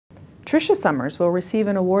Tricia Summers will receive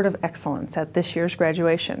an Award of Excellence at this year's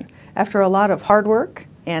graduation after a lot of hard work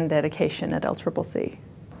and dedication at LCCC.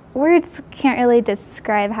 Words can't really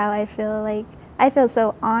describe how I feel. I feel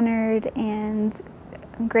so honored and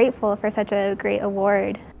grateful for such a great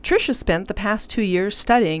award. Tricia spent the past 2 years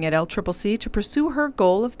studying at LCCC to pursue her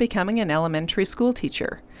goal of becoming an elementary school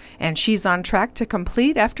teacher, and she's on track to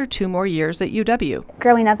complete after 2 more years at UW.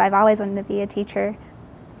 Growing up, I've always wanted to be a teacher,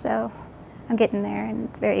 so I'm getting there and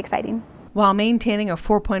it's very exciting. While maintaining a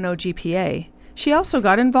 4.0 GPA, she also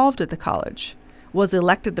got involved at the college, was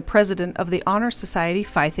elected the president of the Honor Society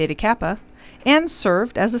Phi Theta Kappa, and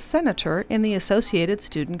served as a senator in the Associated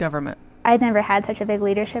Student Government. I'd never had such a big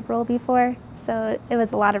leadership role before, so it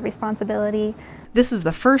was a lot of responsibility. This is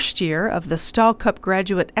the first year of the Stahl Cup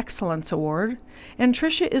Graduate Excellence Award, and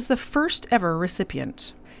Tricia is the first ever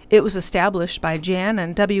recipient. It was established by Jan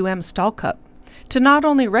and W.M. Stahl Cup to not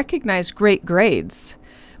only recognize great grades,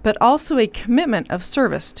 but also a commitment of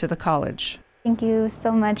service to the college. Thank you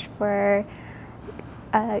so much for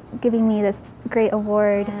giving me this great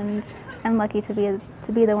award, and I'm lucky to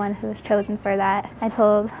be the one who was chosen for that. I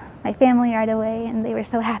told my family right away, and they were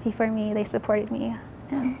so happy for me. They supported me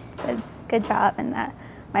and said good job and that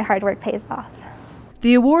my hard work pays off.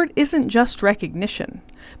 The award isn't just recognition,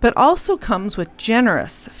 but also comes with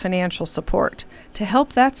generous financial support to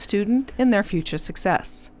help that student in their future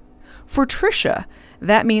success. For Tricia,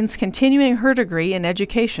 that means continuing her degree in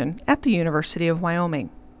education at the University of Wyoming.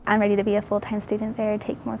 I'm ready to be a full-time student there,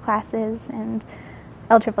 take more classes, and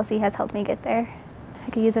LCCC has helped me get there. I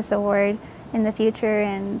could use this award in the future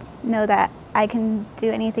and know that I can do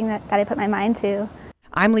anything that I put my mind to.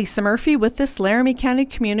 I'm Lisa Murphy with this Laramie County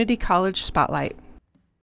Community College Spotlight.